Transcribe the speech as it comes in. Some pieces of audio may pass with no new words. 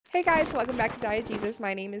Hey guys, welcome back to Diet Jesus.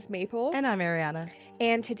 My name is Maple. And I'm Arianna.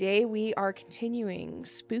 And today we are continuing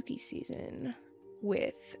spooky season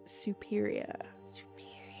with Suspiria.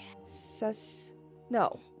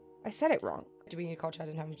 No, I said it wrong. Do we need to call chat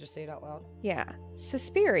and have him just say it out loud? Yeah,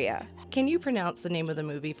 Suspiria. Can you pronounce the name of the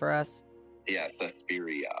movie for us? Yeah,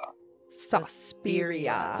 Suspiria.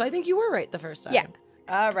 Suspiria. So I think you were right the first time. Yeah.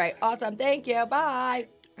 All right. Awesome. Thank you. Bye.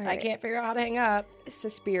 All I right. can't figure out how to hang up.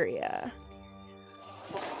 Suspiria.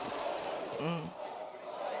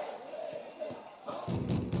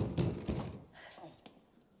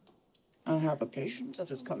 I have a patient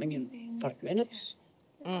that is coming in 5 minutes.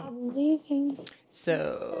 I'm leaving.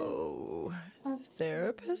 So,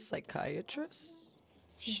 therapist, psychiatrist?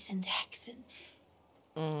 Sie sind Hexen.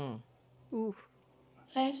 Ooh.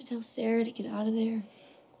 I have to tell Sarah to get out of there.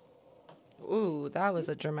 Ooh, that was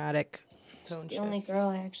a dramatic tone The shift. only girl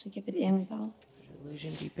I actually give a damn about.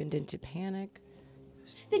 Illusion deepened into panic.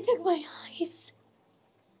 They took my eyes.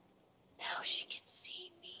 Now she can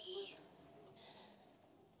see me.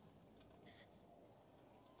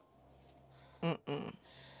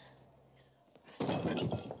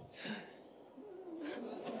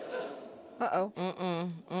 Uh-oh.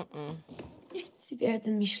 Sie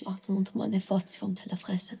werden mich schlachten und meine Fotze vom Teller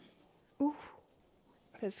fressen. Ooh.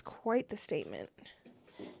 That's quite the statement.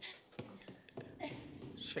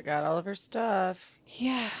 She got all of her stuff.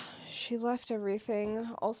 Yeah, she left everything.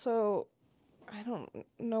 Also, I don't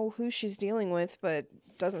know who she's dealing with, but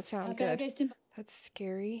doesn't sound good. That's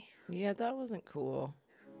scary. Yeah, that wasn't cool.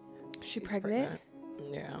 She She's pregnant?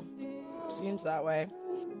 Yeah. Seems that way.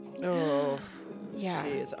 Oh, Yeah. She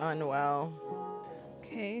is unwell.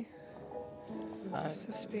 Okay.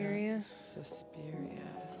 Suspiria. Suspiria.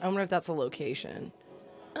 I wonder if that's a location.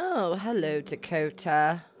 Oh, hello,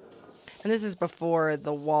 Dakota. And this is before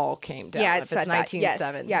the wall came down. Yeah, if it said it's that. Yes.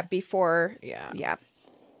 1970. Yeah, before. Yeah. Yeah.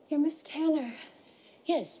 You're Miss Tanner.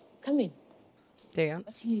 Yes, come in.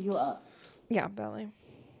 Dance. Here you are. Yeah, ballet.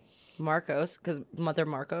 Marcos, because Mother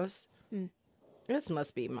Marcos. This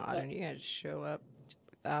must be modern. You gotta show up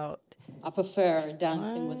without. I prefer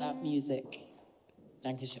dancing without music.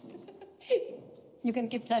 Dankeschön. You can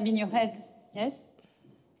keep time in your head, yes?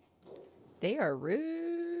 They are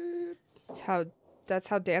rude. That's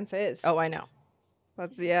how dance is. Oh, I know.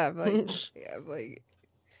 That's like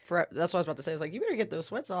That's what I was about to say. I was like, you better get those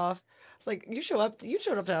sweats off. It's like you showed up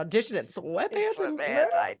to audition in sweatpants.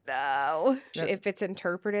 I know. Yeah. If it's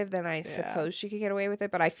interpretive, then I suppose she could get away with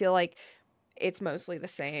it, but I feel like it's mostly the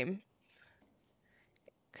same.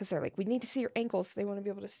 Because they're like, we need to see your ankles, so they want to be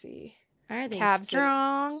able to see. Are they Calves and-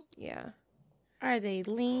 strong? Yeah. Are they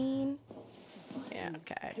lean? Yeah,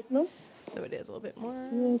 okay. Los? So it is a little bit more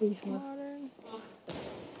modern.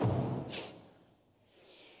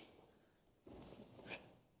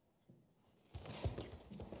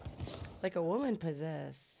 Like a woman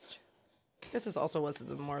possessed. This is also was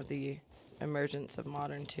the more of the emergence of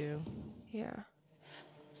modern too. Yeah.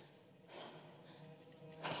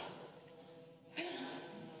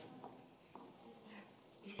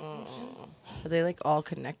 Are they like all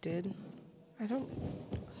connected? I don't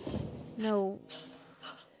know.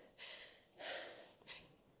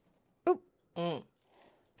 Oh.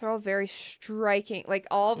 They're all very striking. Like,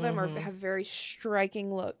 all of them have very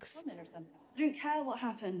striking looks. I don't care what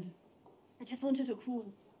happened. I just wanted to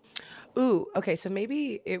cool. Ooh, okay, so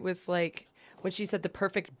maybe it was like when she said the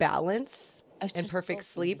perfect balance and just perfect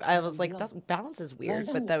thought sleep. this I was was like, love. that balance is weird,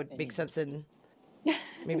 Well but done, that Miss would make Bannion. sense in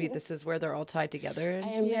maybe this is where they're all tied together.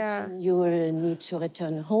 I Yeah. imagine you will need to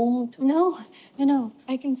return home to... No.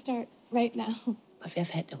 I can start right now. But we've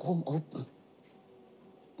had the room open.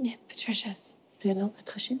 Yeah, Patricia's. Do you know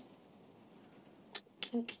Patricia?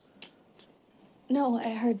 No, I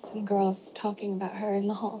heard some girls talking about her in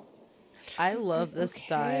the hall. I love the Okay,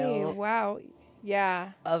 style wow.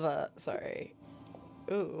 Yeah. of a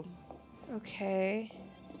Ooh. Okay.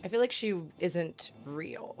 I feel like she isn't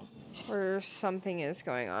real. Or something is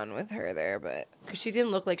going on with her there, but Because she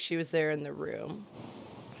didn't look like she was there in the room.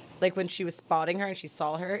 Like when she was spotting her and she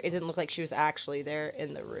saw her, it didn't look like she was actually there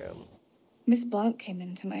in the room. Miss Blanc came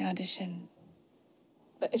into my audition,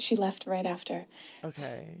 but she left right after.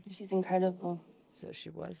 Okay. She's incredible. So she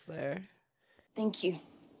was there. Thank you.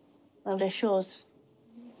 Well, they're yours.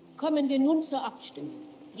 Kommen wir nun zur Abstimmung.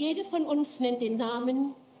 Jede von uns nennt den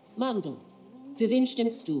Namen Mandel. Für wen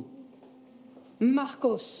stimmst du?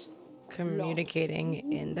 Marcos.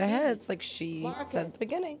 Communicating in their heads, like she said at the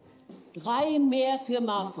beginning. 3 mehr für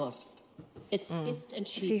Marcos. Es ist see,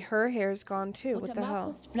 entschieden. her hair's gone too. What Unter the hell?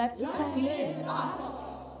 Marcos bleibt Ariel.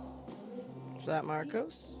 Is that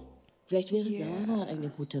Marcos? Vielleicht wäre Sarah eine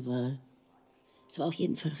gute Wahl. Es war auf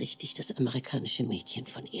jeden Fall richtig, das amerikanische Mädchen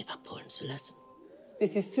von ihr abholen zu lassen.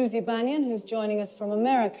 This is Susie Bannion, who's joining us from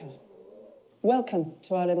America. Welcome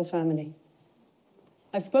to our little family.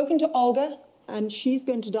 I've spoken to Olga, and she's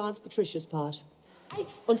going to dance Patricia's part. 1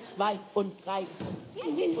 und 2 und 3.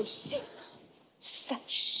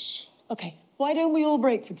 Such shit. Okay, why don't we all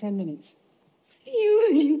break for 10 minutes?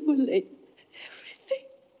 You will late. Everything.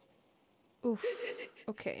 Oof.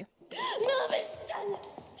 Okay. Mom is done.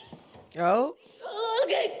 Oh.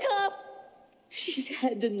 Olga, come. She's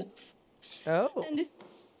had enough. Oh. And it's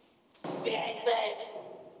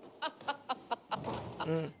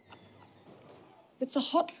It's a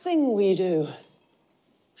hot thing we do.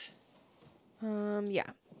 Yeah.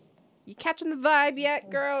 You catching the vibe yet,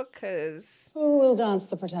 girl? Cause Who will dance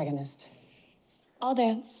the protagonist? I'll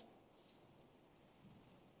dance.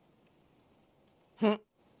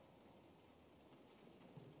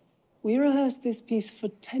 We rehearsed this piece for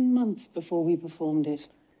 10 months before we performed it.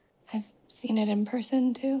 I've seen it in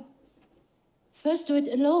person, too. First do it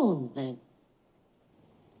alone, then.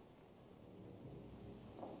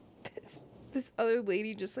 this other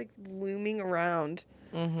lady just like looming around.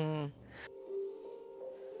 Mm-hmm.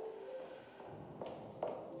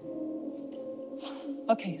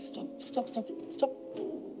 Okay, stop.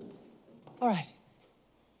 All right.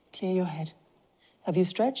 Clear your head. Have you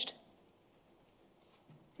stretched?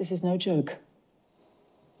 This is no joke.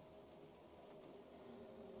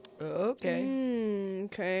 Okay.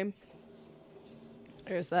 Okay.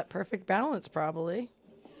 There's that perfect balance, probably.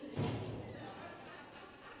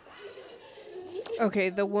 Okay,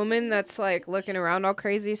 the woman that's like looking around all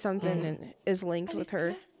crazy, something is linked with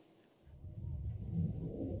her.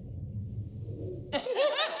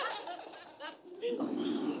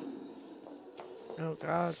 Oh,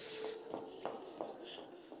 God.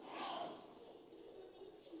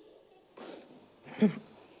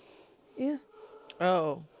 Yeah.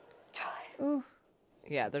 Oh. Oh.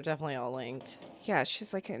 Yeah, they're definitely all linked. Yeah,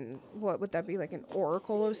 she's like what would that be, like an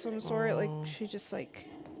oracle of some sort? Like she just like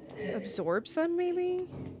absorbs them maybe?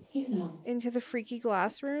 You know. Into the freaky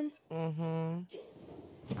glass room? Mm-hmm.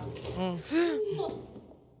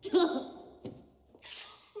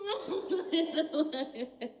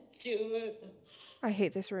 I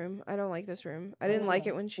hate this room. I don't like this room. I didn't like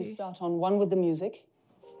it when We she... start on one with the music.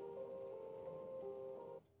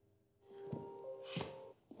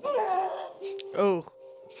 Oh.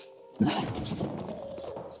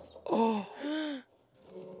 Oh.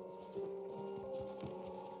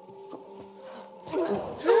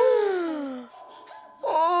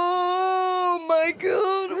 Oh my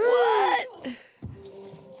God, what?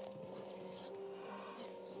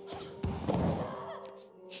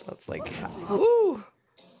 So it's like, ooh.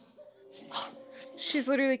 She's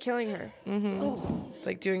literally killing her. Mm-hmm.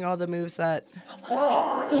 Like doing all the moves that...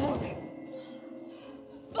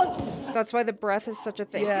 That's why the breath is such a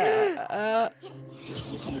thing. Yeah.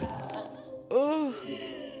 Oh.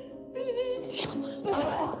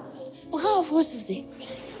 Bravo, Susie.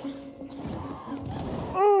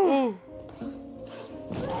 Oh.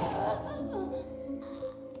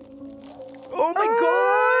 Oh my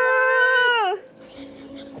God.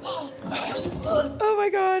 Oh my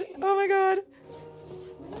God. Oh my God.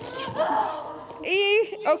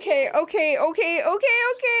 Okay.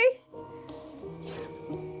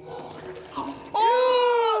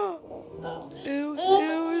 Oh! Ew,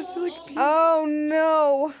 it's like pink. Oh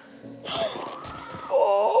no.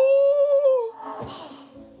 Oh!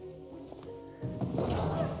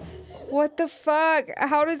 What the fuck?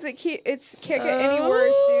 How does it keep... It can't get any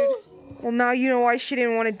worse, dude. Well, now you know why she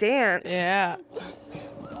didn't want to dance. Yeah.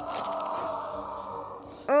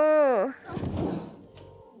 Oh.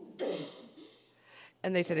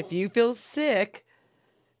 And they said, if you feel sick,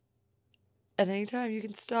 at any time you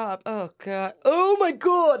can stop. Oh, God. Oh, my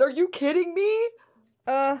God. Are you kidding me?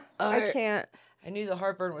 I can't. I knew the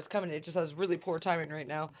heartburn was coming. It just has really poor timing right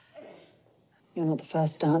now. You're not the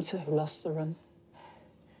first dancer who lost the run.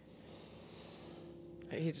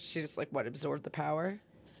 She just, like, what, absorbed the power?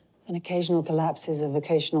 An occasional collapse is a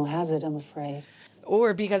vocational hazard, I'm afraid.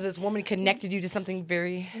 Or because this woman connected you to something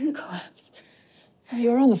very... Didn't collapse.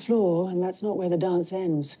 You're on the floor, and that's not where the dance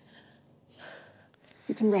ends.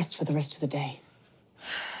 You can rest for the rest of the day.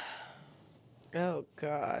 Oh,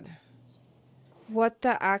 God. What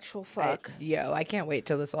the actual fuck? I can't wait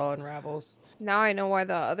till this all unravels. Now I know why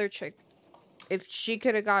the other chick... If she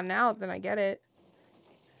could have gotten out, then I get it.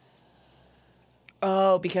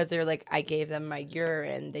 Oh, because they're like, I gave them my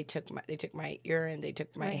urine. They took my urine. They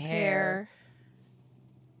took my hair.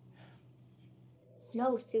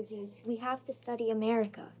 No, Susie, we have to study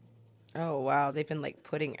America. Oh, wow. They've been, like,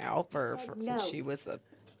 putting out for no. since she was a...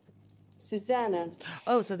 Susanna.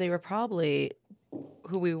 Oh, so they were probably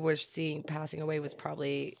who we were seeing passing away was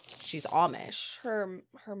probably she's Amish. Her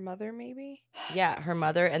mother maybe. Yeah, her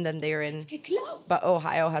mother, and then they're in. But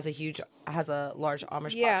Ohio has a large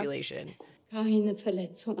Amish population. Keine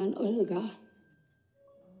Verletzung an Olga.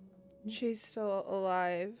 She's still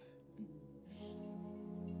alive.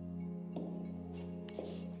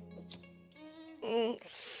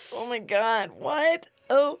 Oh my God! What?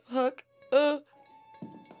 Oh, Hook.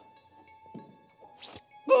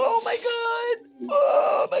 Oh my God!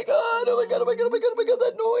 Oh my God! Oh my God! Oh my God! Oh my God! Oh my God!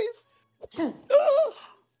 That noise! Oh.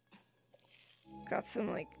 Got some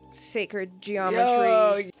like sacred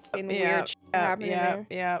geometry and weird shit happening there.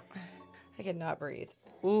 Yeah. I cannot breathe.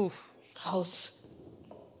 Oof. Raus.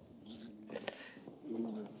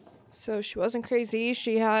 So she wasn't crazy.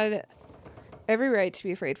 She had every right to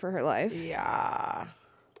be afraid for her life. Yeah.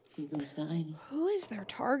 Who is their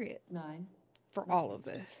target? 9. For all of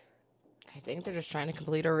this. I think they're just trying to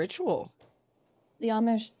complete a ritual. The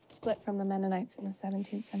Amish split from the Mennonites in the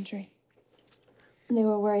 17th century. They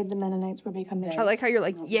were worried the Mennonites were becoming. I like how you're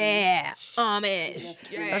like, yeah, Amish.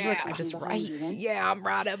 Yeah. I was like, I'm just right. Yeah, I'm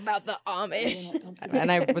right about the Amish. And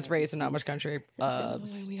I was raised in Amish country. We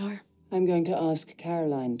are. I'm going to ask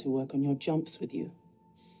Caroline to work on your jumps with you.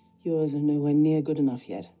 Yours are nowhere near good enough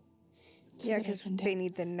yet. Yeah, because they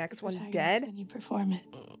need the next one dead. When you perform it,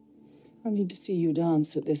 I need to see you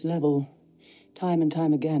dance at this level, time and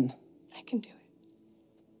time again. I can do it.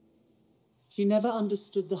 She never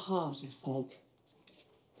understood the heart of folk.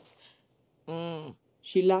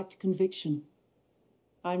 She lacked conviction.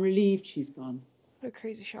 I'm relieved she's gone. What a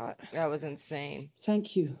crazy shot. That was insane.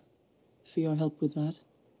 Thank you for your help with that.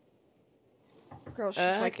 Girl,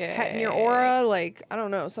 she's like petting your aura. Like, I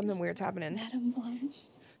don't know, something weird's happening. Madame Blanche,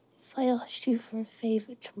 if I asked you for a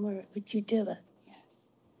favor tomorrow, would you do it? Yes.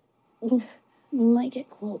 We might get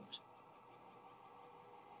close.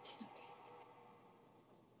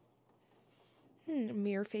 A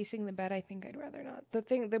mirror facing the bed, I think I'd rather not.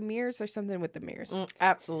 The mirrors are something with the mirrors.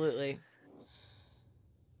 Absolutely.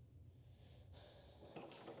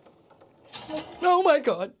 Oh my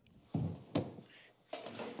God.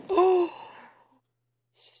 Oh.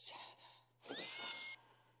 Susanna.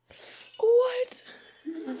 What?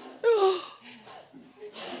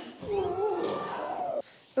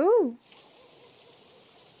 Ooh.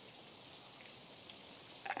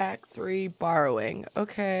 Act 3, borrowing.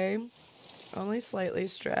 Okay. Only slightly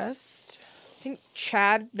stressed. I think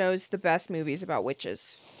Chad knows the best movies about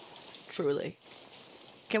witches. Truly.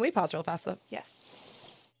 Can we pause real fast though? Yes.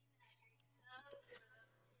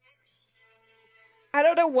 I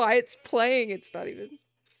don't know why it's playing. It's not even.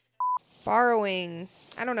 Borrowing.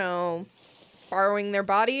 I don't know. Borrowing their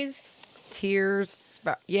bodies? Tears.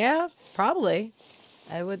 Yeah, probably.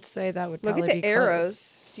 I would say that would Look probably at the be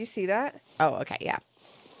arrows. close. Do you see that? Oh, okay, yeah.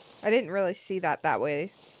 I didn't really see that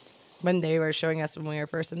way. When they were showing us when we were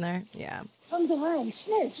first in there? Yeah. Komm rein,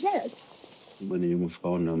 schnell, schnell. Eine junge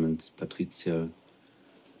Frau namens Patricia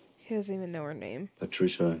He doesn't even know her name.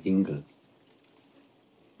 Patricia Hingle.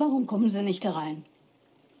 Warum kommen Sie nicht herein?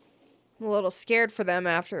 I'm a little scared for them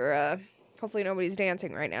after, hopefully nobody's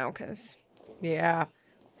dancing right now, because... Yeah.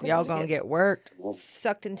 Y'all gonna get worked.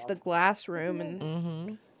 Sucked into the glass room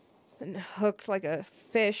and hooked like a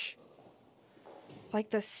fish.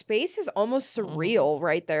 Like, the space is almost surreal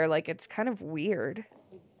right there. Like, it's kind of weird.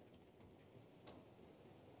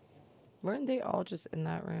 Weren't they all just in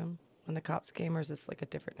that room when the cops came, or is this like a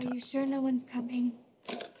different time? Are you sure no one's coming?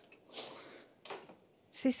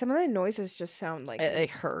 See, some of the noises just sound like... It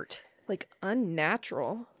hurt. Like,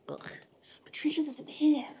 unnatural. Ugh. Patricia's isn't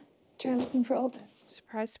here. Try looking for Olga.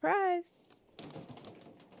 Surprise, surprise.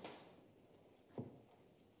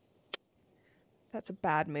 That's a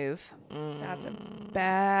bad move. That's a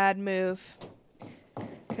bad move.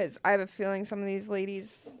 Because I have a feeling some of these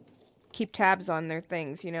ladies keep tabs on their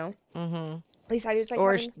things, you know? Mm-hmm. At least I just like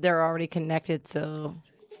Or having... they're already connected, so...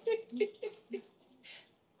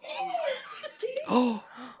 Oh!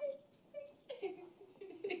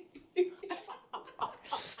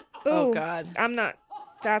 Oh, God. I'm not...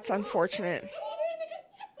 That's unfortunate.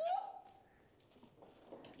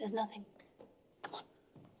 There's nothing.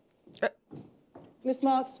 Miss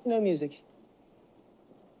Marks, no music.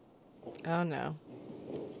 Oh, no.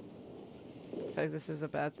 I feel like this is a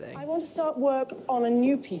bad thing. I want to start work on a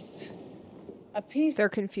new piece. A piece They're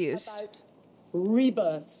confused. about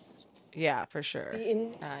rebirths. Yeah, for sure.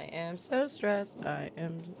 I am so stressed. I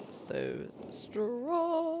am so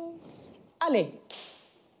stressed. Allez.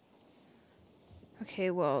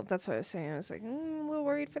 Okay, well, that's what I was saying. I was like, a little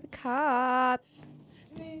worried for the cop.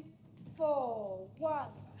 3, 4, 1,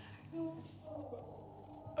 2.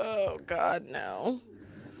 Oh, God, no.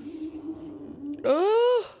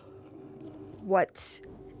 Oh. What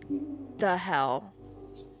the hell?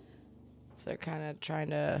 So they're kind of trying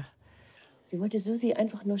to... Sie wollte Susie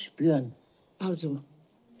einfach nur spüren. Also,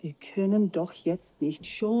 wir können doch jetzt nicht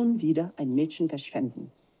schon wieder ein Mädchen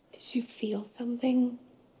verschwenden. Did you feel something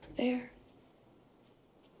there?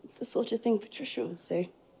 It's the sort of thing Patricia would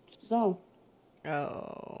say. It's bizarre.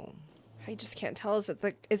 Oh. I just can't tell. Is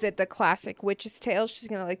it the classic witch's tale? She's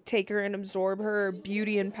gonna like take her and absorb her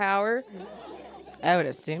beauty and power? I would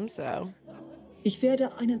assume so. Ich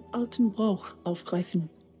werde einen alten Brauch aufgreifen.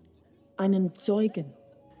 Einen Zeugen.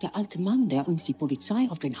 Der alte Mann, der uns die Polizei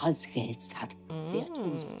auf den Hals gehetzt hat, wird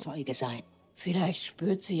unser Zeuge sein. Vielleicht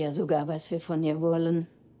spürt sie ja sogar, was wir von ihr wollen.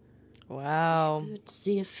 Wow. Sie spürt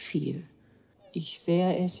sehr viel. Ich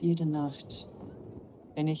sehe es jede Nacht,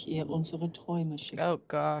 wenn ich ihr unsere Träume schicke. Oh,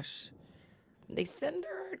 gosh. They send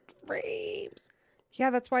her frames. Yeah,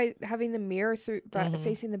 that's why having the mirror through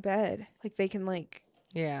facing the bed, like they can like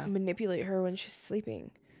manipulate her when she's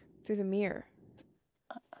sleeping through the mirror.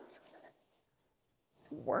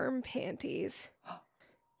 Worm panties.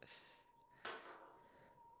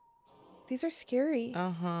 These are scary.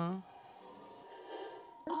 Uh-huh.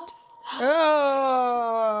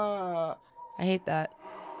 Oh, I hate that.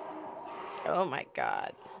 Oh my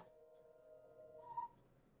God.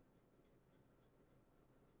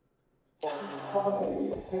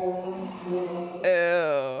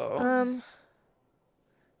 Oh.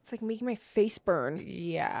 It's like making my face burn.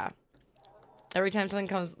 Yeah. Every time something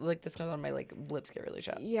comes like this comes on, my like lips get really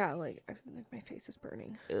shut. Yeah, like I feel like my face is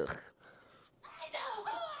burning. Ugh.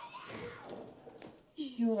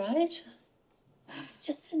 You right? It's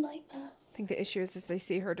just a nightmare. I think the issue is they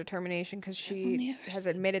see her determination because she has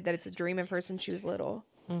admitted that it's a dream of her since she was little.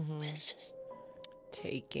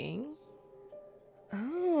 Taking.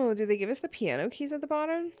 Oh, do they give us the piano keys at the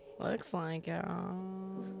bottom? Looks like it.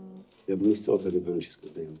 Wir haben nichts Außergewöhnliches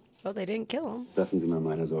gesehen. Well, they didn't kill him. Lassen Sie mal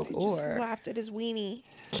meine Sorgen. He just laughed at his weenie.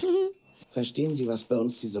 Verstehen Sie, was bei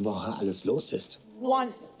uns diese Woche alles los ist?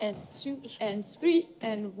 1 and 2 and 3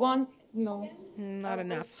 and 1. No, not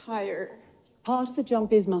enough. Higher. Part of the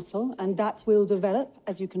jump is muscle, and that will develop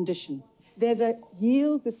as you condition. There's a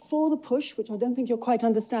yield before the push, which I don't think you're quite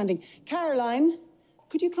understanding. Caroline,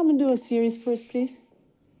 could you come and do a series for us, please?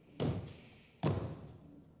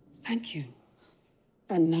 Thank you.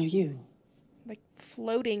 And now you. Like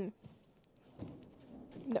floating.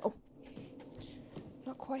 No.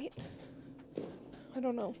 Not quite. I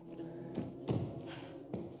don't know.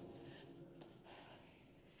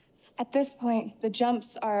 At this point, the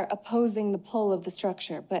jumps are opposing the pull of the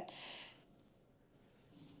structure, but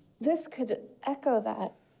this could echo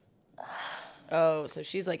that. Oh, so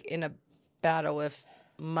she's like in a battle with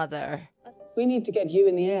Mother. We need to get you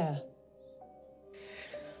in the air.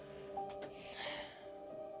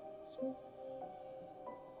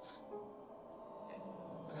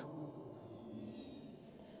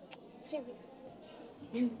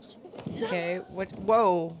 Okay, what?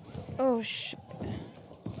 Whoa. Oh, shit.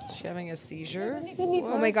 Is she having a seizure?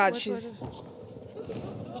 Oh my God, she's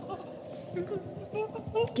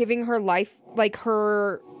giving her life, like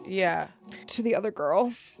her, to the other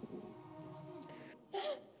girl.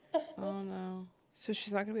 Oh no. So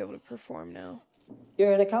she's not gonna be able to perform now.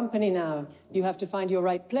 You're in a company now. You have to find your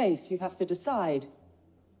right place. You have to decide.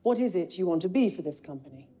 What is it you want to be for this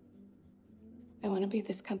company? I want to be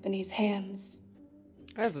this company's hands.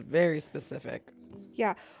 That's very specific.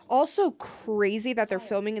 Yeah. Also crazy that they're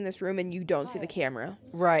filming in this room and you don't see the camera.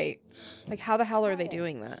 Right. Like, how the hell are they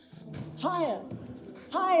doing that? Higher,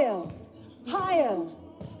 higher, higher,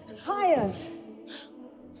 higher.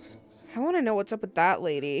 I want to know what's up with that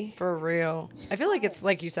lady. For real. I feel like it's,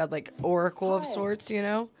 like you said, like oracle of sorts, you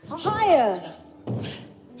know? Higher.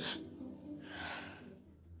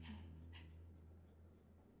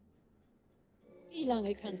 Wie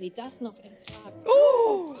lange kann sie das noch ertragen?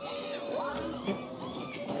 Oh!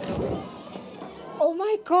 Oh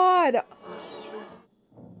my God.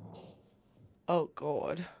 Oh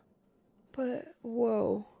God. But,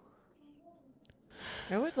 whoa.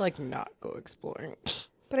 I would, like, not go exploring.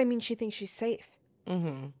 But I mean, she thinks she's safe.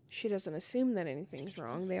 Mm-hmm. She doesn't assume that anything's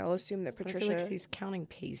wrong. They all assume that I Patricia... feel like she's counting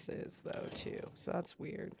paces, though, too. So that's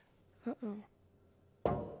weird. Uh-oh.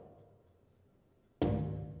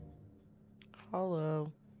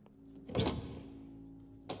 Hello.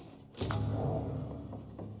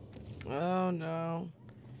 Oh, no.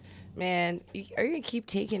 Man, are you going to keep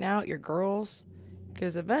taking out your girls?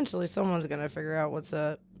 Because eventually someone's going to figure out what's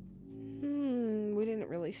up. We didn't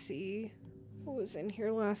really see what was in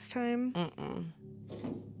here last time.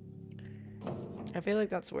 I feel like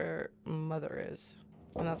that's where Mother is.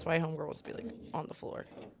 And that's why homegirl was be like on the floor.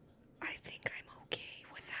 I think I'm okay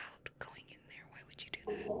without going in there. Why would you do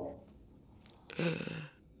that?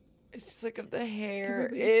 It's just like of the hair.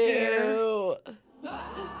 Everybody's hair. Ew.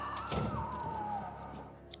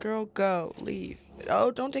 Girl, go. Leave. Oh,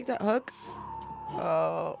 don't take that hook.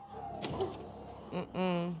 Oh.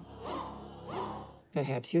 Mm-mm.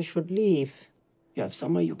 Perhaps you should leave. You have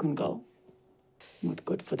somewhere you can go. Not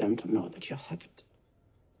good for them to know that you have it.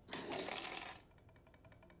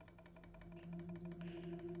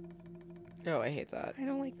 Oh, I hate that. I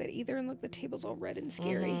don't like that either. And look, the table's all red and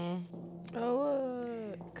scary. Oh,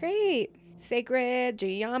 look. Great. Sacred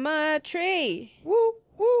geometry. Whoop,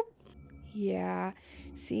 whoop. Yeah.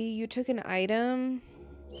 See, you took an item,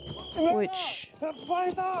 which...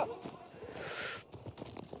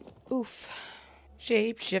 Oof.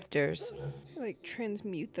 Shapeshifters. Like,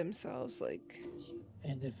 transmute themselves, like...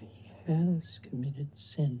 And if he has committed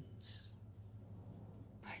sins,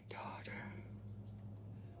 My daughter.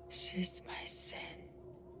 She's my sin.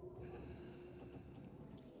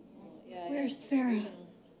 Where's Sarah?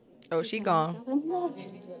 Oh, she gone.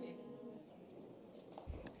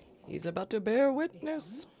 He's about to bear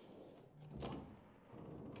witness.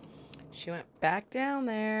 She went back down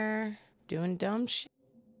there, doing dumb shit.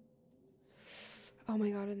 Oh my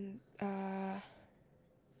god, and,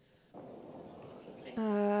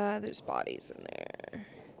 there's bodies in there.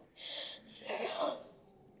 Sarah.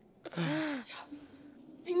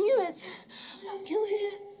 I knew it. Don't kill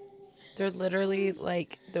him. They're literally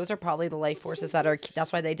like, those are probably the life forces that are,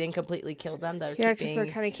 that's why they didn't completely kill them. That are Yeah, because keeping they're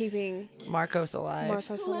kind of keeping Marcos alive.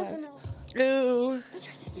 Marcos alive. Ew.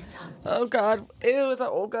 Oh god. Ew, is that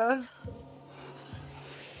Olga?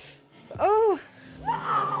 Oh!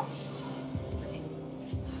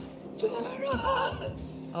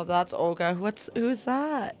 Oh, that's Olga. Who's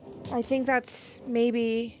that? I think that's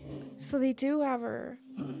maybe... So they do have her.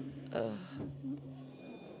 Ugh.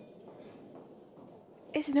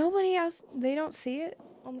 Is nobody else... They don't see it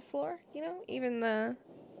on the floor, you know? Even the...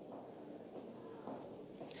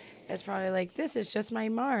 It's probably like, this is just my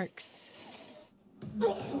marks.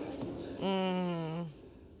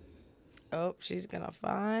 Oh, she's gonna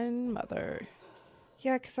find mother.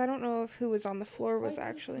 Yeah, because I don't know if who was on the floor was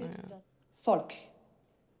actually... Volk.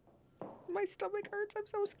 My stomach hurts. I'm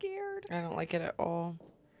so scared. I don't like it at all.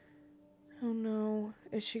 Oh no.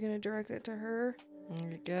 Is she going to direct it to her?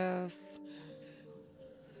 I guess.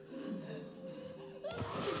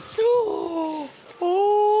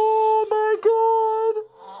 Oh my god!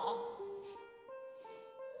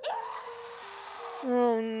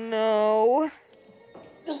 Oh no.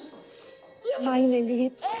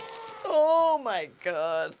 Finally. Oh my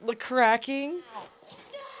god. The cracking.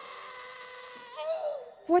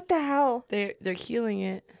 What the hell? They're healing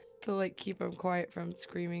it to like keep him quiet from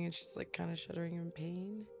screaming, and she's like kind of shuddering in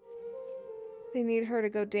pain. They need her to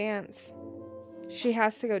go dance. She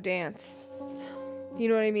has to go dance. You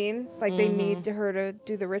know what I mean? Like they need her to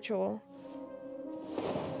do the ritual.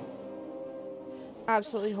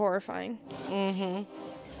 Absolutely horrifying.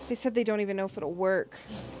 They said they don't even know if it'll work.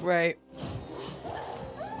 Right.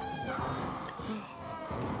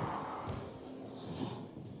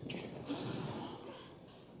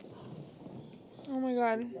 Oh my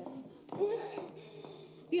god.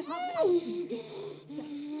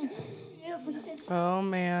 Oh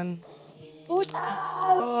man. Good.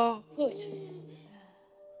 Oh. Good.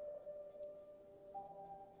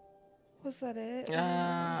 Was that it?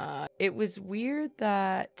 It was weird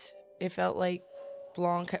that it felt like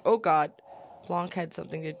Blanc. Oh god, Blanc had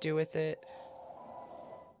something to do with it.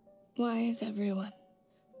 Why is everyone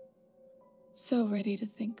so ready to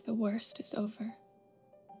think the worst is over?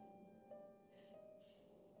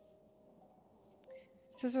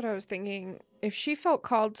 This is what I was thinking. If she felt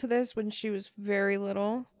called to this when she was very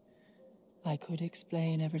little... I could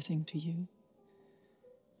explain everything to you.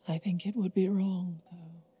 I think it would be wrong, though.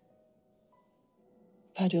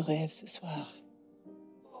 Pas de rêve ce soir.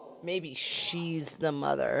 Maybe she's the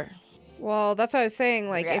mother. Well, that's what I was saying.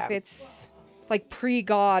 Like, Yeah. if it's like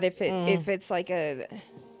pre-God, if it's like an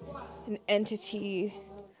entity.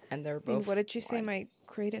 And they're I mean, both. what did you say? My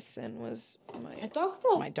greatest sin was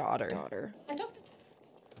my daughter.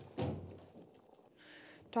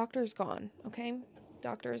 Doctor's gone. Okay,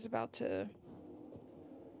 doctor is about to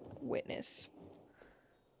witness.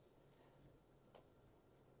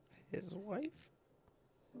 His wife?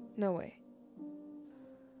 No way.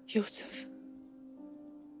 Josef.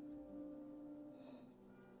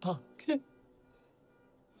 Okay.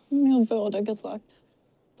 Mir wurde gesagt,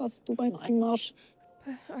 dass du beim Einmarsch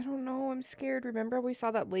I don't know. I'm scared. Remember we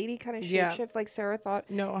saw that lady kind of Yeah. shapeshift like Sarah thought.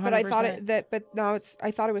 No, 100%. But I thought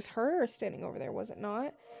I thought it was her standing over there, was it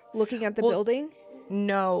not? Looking at the building?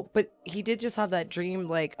 No, but he did just have that dream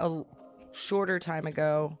like a shorter time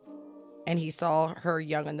ago, and he saw her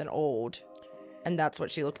young and then old, and that's what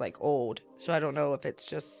she looked like, old. So I don't know if it's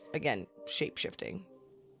just, again, shape-shifting.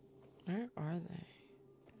 Where are they?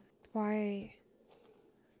 Why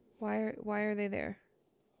are they there?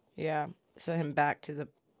 Yeah, sent him back to the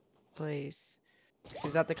place. So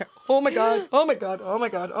he's at the oh my god, oh my god, oh my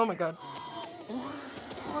god, oh my god.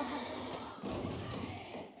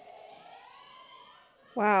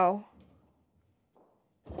 Wow.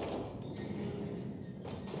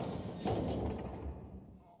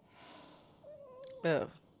 Oh.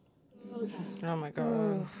 Oh my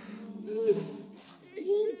god.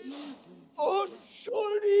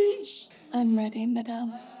 I'm ready,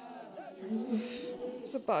 madame.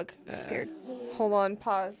 There's a bug. I'm scared. Hold on,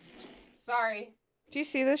 pause. Sorry. Do you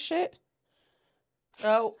see this shit?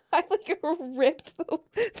 Oh. I like ripped the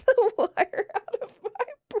wire out of my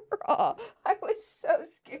bra. I was so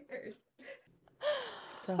scared.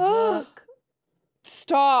 It's a hook.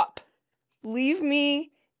 Stop. Leave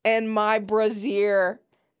me and my brassiere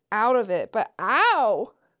out of it. But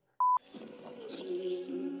ow.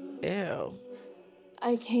 Ew.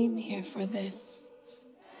 I came here for this.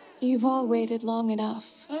 You've all waited long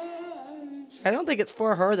enough. I don't think it's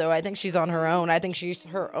for her, though. I think she's on her own. I think she's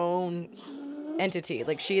her own entity.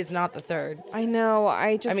 Like, she is not the third. I know.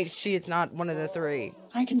 I mean, she is not one of the three.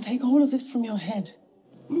 I can take all of this from your head.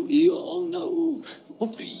 We all know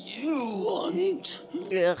what you want.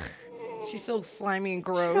 Ugh. She's so slimy and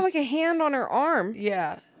gross. She's got like a hand on her arm.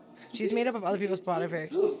 Yeah. She's made up of other people's body hair.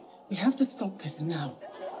 We have to stop this now.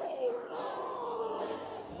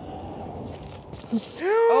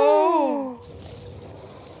 Oh!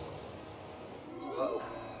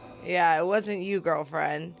 Yeah, it wasn't you,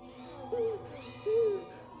 girlfriend.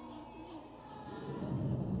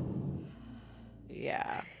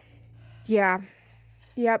 Yeah. Yeah.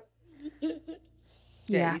 Yep.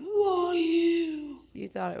 Yeah. Who are you? You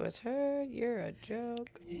thought it was her? You're a joke.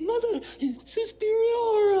 Mother, it's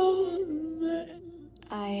Suspiria.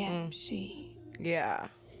 I am she. Yeah.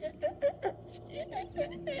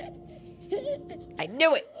 I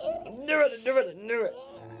knew it! I knew it! I knew it! I knew it!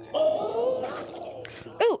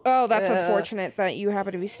 Oh, that's unfortunate that you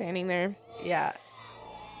happen to be standing there. Yeah.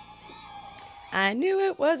 I knew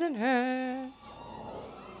it wasn't her.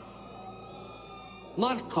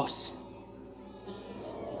 Marcos.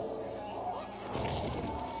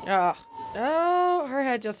 Oh, her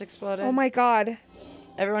head just exploded. Oh my god.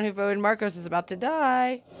 Everyone who voted Marcos is about to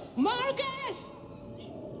die. Marcus!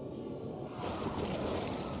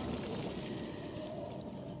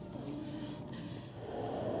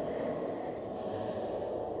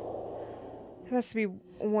 That has to be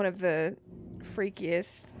one of the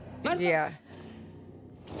freakiest. Yeah.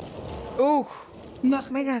 Ooh. Oh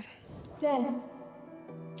my god. Dead.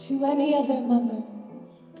 To any other mother.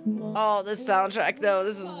 Oh, this soundtrack, though.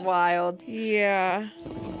 This is wild. Yeah.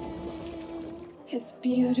 It's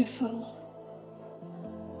beautiful.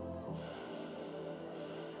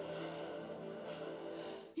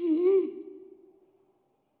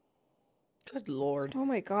 Good lord. Oh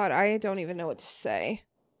my god, I don't even know what to say.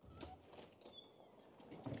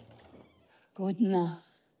 Good night.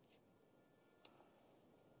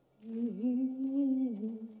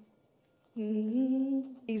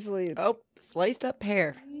 Easily. Oh, sliced up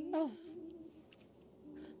hair. Oh.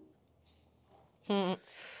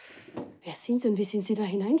 Wer sind Sie und wie sind Sie da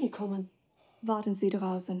hineingekommen? Warten Sie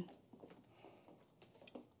draußen.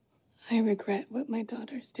 I regret what my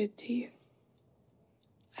daughters did to you.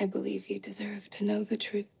 I believe you deserve to know the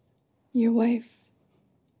truth. Your wife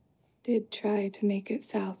did try to make it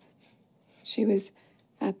south. She was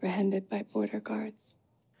apprehended by border guards.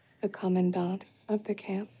 The commandant of the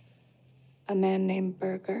camp, a man named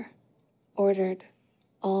Berger, ordered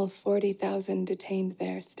all 40,000 detained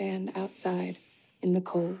there stand outside in the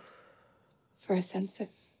cold for a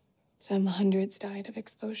census. Some hundreds died of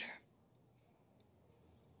exposure.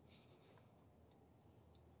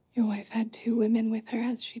 Your wife had 2 women with her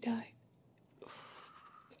as she died.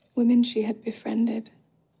 Women she had befriended,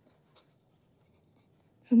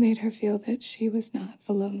 who made her feel that she was not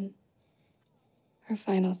alone. Her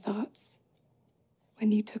final thoughts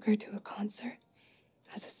when you took her to a concert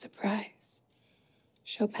as a surprise,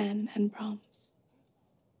 Chopin and Brahms.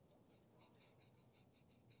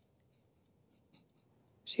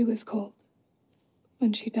 She was cold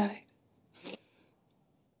when she died, but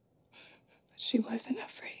she wasn't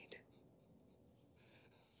afraid.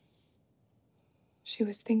 She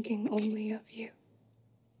was thinking only of you.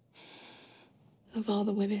 of all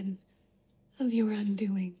the women of your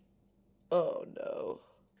undoing. Oh, no.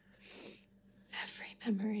 Every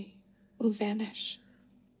memory will vanish.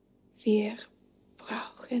 Wir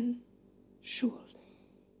brauchen Schuld,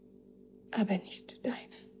 aber nicht deine.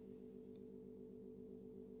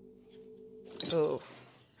 Oh.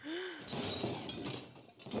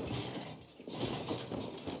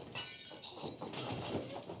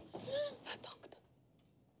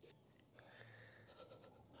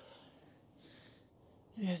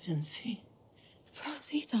 Wer sind Sie? Frau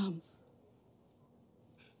Sesam.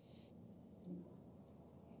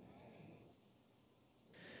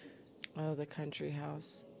 Oh, the country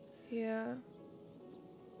house. Yeah.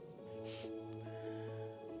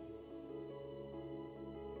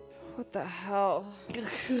 What the hell?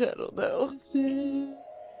 I don't know.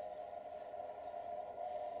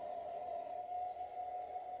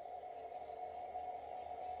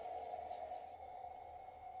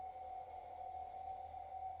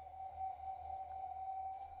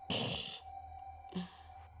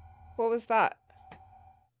 What was that?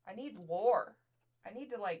 I need lore. I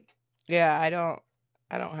need to like. Yeah, I don't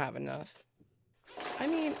have enough. I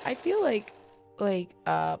mean, I feel like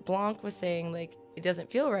Blanc was saying like it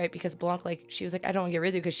doesn't feel right because Blanc, like, she was like, I don't want to get rid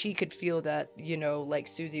of you because she could feel that, you know, like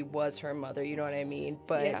Susie was her mother, you know what I mean?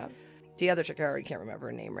 But Yeah. the other chick, I already can't remember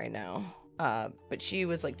her name right now. But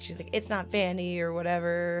she's like, it's not Vanny or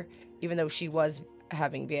whatever, even though she was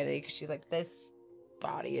having Vanity because she's like, this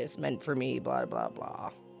body is meant for me, blah, blah, blah.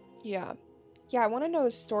 Yeah. Yeah, I want to know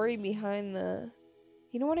the story behind the.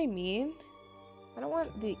 You know what I mean? I don't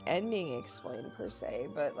want the ending explained per se,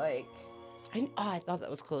 but like. I thought that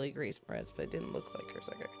was Chloe Grace Moretz, but it didn't look like her,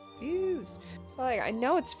 so I got confused. So like, I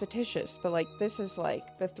know it's fictitious, but like, this is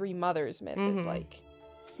like the three mothers myth is like.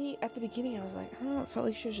 See, at the beginning, I was like, I don't know, it felt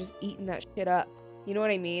like she was just eating that shit up. You know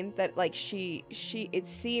what I mean? That like it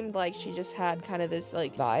seemed like she just had kind of this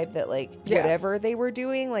like vibe that like whatever they were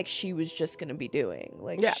doing, like she was just gonna be doing.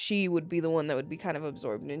 Like she would be the one that would be kind of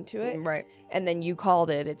absorbed into it. Right. And then you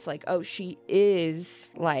called it, it's like, oh, she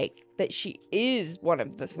is like that she is one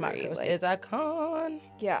of the three. Marcos Like, is a con.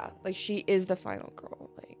 yeah, like she is the final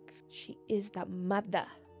girl. Like she is the mother.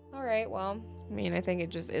 All right, well, I mean, I think it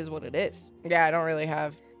just is what it is. Yeah, I don't really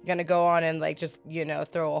have gonna go on and like just, you know,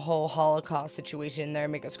 throw a whole Holocaust situation in there,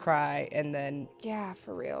 make us cry, and then Yeah,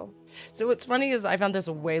 for real. So what's funny is I found this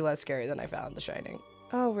way less scary than I found The Shining.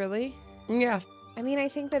 Oh, really? Yeah. I mean, I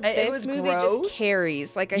think that It this was movie gross. just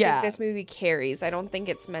carries. Like, I Yeah. think this movie carries. I don't think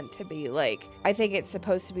it's meant to be like. I think it's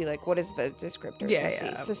supposed to be like. What is the descriptor? Yeah, Let's see.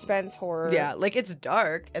 yeah. Suspense horror. Yeah, like it's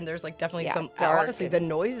dark and there's like definitely Yeah, some dark honestly and- the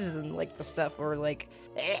noises and like the stuff were like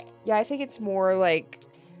Yeah, I think it's more like.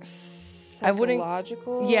 I wouldn't.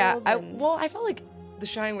 Psychological. Yeah, I than- I felt like The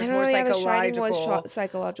Shining was I don't more know, yeah, The psychological. Shining was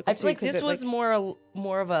psychological. I feel like too, 'cause this it, was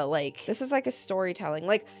more of a like. This is like a storytelling.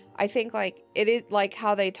 Like, I think like it is like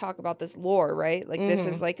how they talk about this lore, right? Like this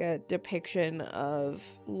is like a depiction of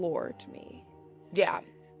lore to me. Yeah.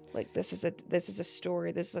 Like this is a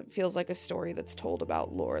story. This feels like a story that's told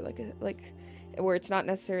about lore, like where it's not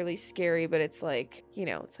necessarily scary, but it's like, you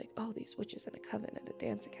know, it's like, oh, these witches in a coven at a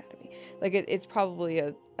dance academy. Like it's probably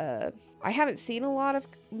a I haven't seen a lot of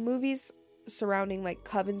movies surrounding like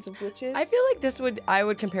covens of witches. I feel like I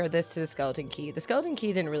would compare this to The Skeleton Key. The Skeleton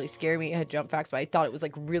Key didn't really scare me. It had jump facts, but I thought it was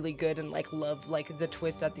like really good and like loved like the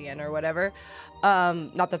twist at the end or whatever.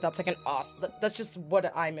 Not that that's like an awesome, that's just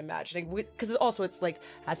what I'm imagining. Because also it's like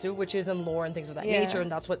has to do with witches and lore and things of that nature,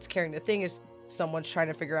 and that's what's carrying the thing is someone's trying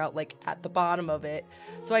to figure out like at the bottom of it.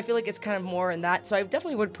 So I feel like it's kind of more in that. So I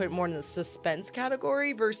definitely would put it more in the suspense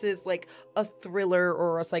category versus like a thriller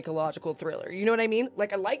or a psychological thriller. You know what I mean?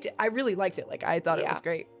 Like I liked it. I really liked it. Like I thought it was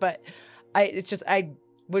great. But I'm just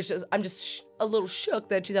a little shook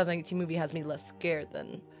that a 2018 movie has me less scared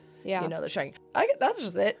than you know, The Shining. That's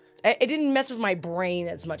just it. It didn't mess with my brain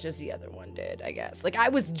as much as the other one did, I guess. Like I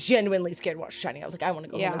was genuinely scared to watch Shining. I was like, I want to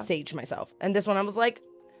go home and sage myself. And this one I was like,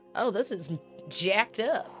 oh, this is jacked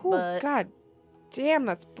up. Oh, God damn,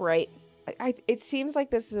 that's bright. It seems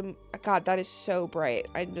like this is God, that is so bright.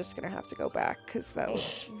 I'm just gonna have to go back because that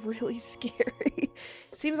was really scary.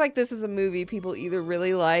 It seems like this is a movie people either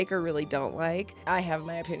really like or really don't like. I have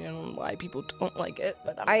my opinion on why people don't like it,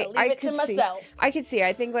 but I'm gonna leave it to myself. I could see.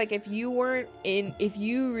 I think like if you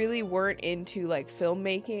really weren't into like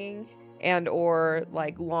filmmaking and or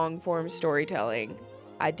like long form storytelling,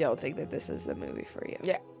 I don't think that this is the movie for you.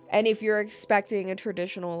 Yeah. And if you're expecting a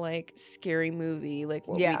traditional, like, scary movie, like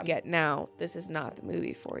what we get now, this is not the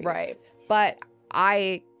movie for you. Right. But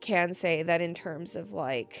I can say that in terms of,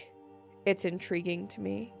 like, it's intriguing to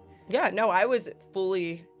me. Yeah, no, I was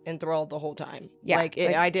fully enthralled the whole time. Yeah. Like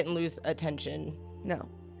I didn't lose attention. No.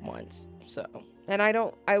 Once, so. And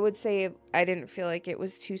I would say I didn't feel like it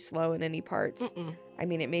was too slow in any parts. I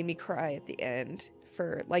mean, it made me cry at the end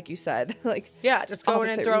for, like you said, like, yeah, just going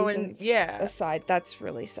and throwing, aside. That's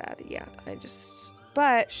really sad. Yeah.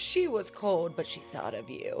 But she was cold, but she thought of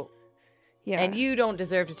you. Yeah. And you don't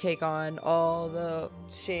deserve to take on all the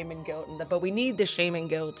shame and guilt, but we need the shame and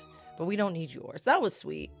guilt, but we don't need yours. That was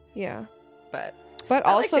sweet. Yeah. But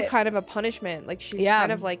also kind of a punishment. Like, she's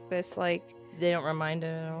kind of like this, like, they don't remind her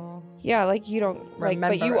at all. Yeah, like, you don't like,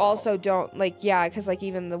 but you also don't like, yeah, because like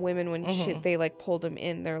even the women when they like pulled him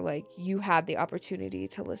in, they're like, you had the opportunity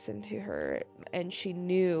to listen to her, and she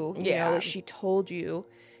knew, you know, she told you,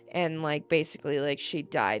 and like basically like she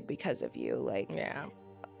died because of you, like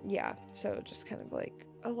yeah. So just kind of like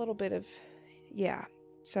a little bit of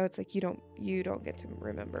So it's like you don't get to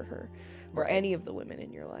remember her or any of the women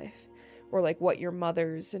in your life, or like what your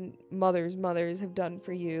mothers and mothers have done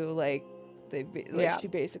for you, like. She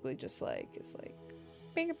basically just like is like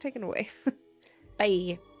being taken away.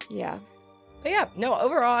 Bye. Yeah. But yeah, no,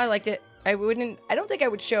 overall I liked it. I don't think I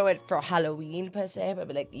would show it for Halloween per se,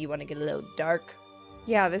 but like, you want to get a little dark.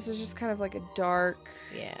 Yeah, this is just kind of like a dark.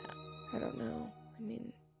 Yeah. I don't know. I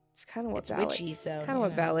mean, it's kind of what it's witchy, so kind of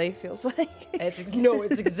what ballet feels like. It's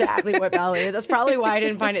exactly what ballet is. That's probably why I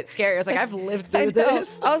didn't find it scary. I was like, I've lived through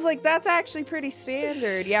this. I was like, that's actually pretty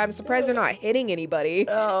standard. Yeah, I'm surprised they're not hitting anybody.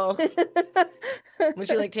 Oh. When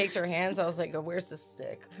she like takes her hands, I was like, oh, where's the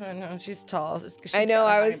stick? I know, she's tall. I know,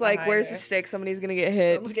 I was like, where's the stick? Somebody's gonna get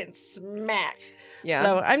hit. Someone's getting smacked. Yeah.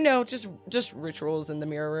 So I know, just rituals in the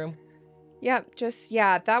mirror room. Yeah,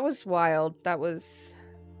 that was wild.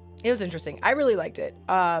 It was interesting. I really liked it.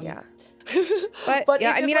 Yeah. But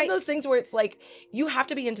yeah, it's just one of those things where it's like, you have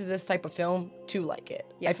to be into this type of film to like it.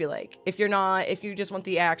 Yeah. I feel like if you just want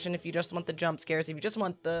the action, if you just want the jump scares, if you just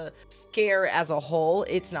want the scare as a whole,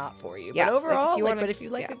 it's not for you. Yeah. But overall, if you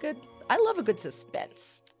like I love a good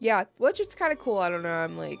suspense. Yeah, which it's kind of cool. I don't know.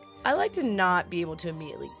 I'm like, I like to not be able to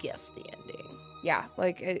immediately guess the ending. Yeah,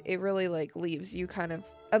 like it really like leaves you kind of,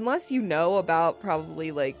 unless you know about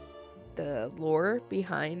probably like the lore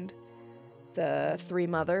behind the three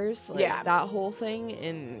mothers, like that whole thing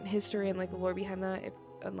in history and like the lore behind that.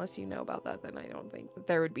 Unless you know about that, then I don't think that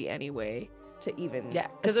there would be any way to even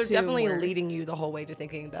because they're definitely leading you the whole way to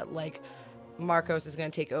thinking that like Marcos is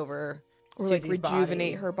going to take over or Susie's like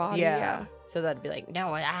rejuvenate body. her body. Yeah, so that'd be like,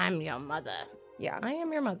 no, I'm your mother. Yeah, I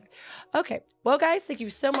am your mother. Okay, well guys, thank you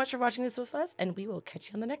so much for watching this with us, and we will catch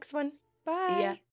you on the next one. Bye. See ya.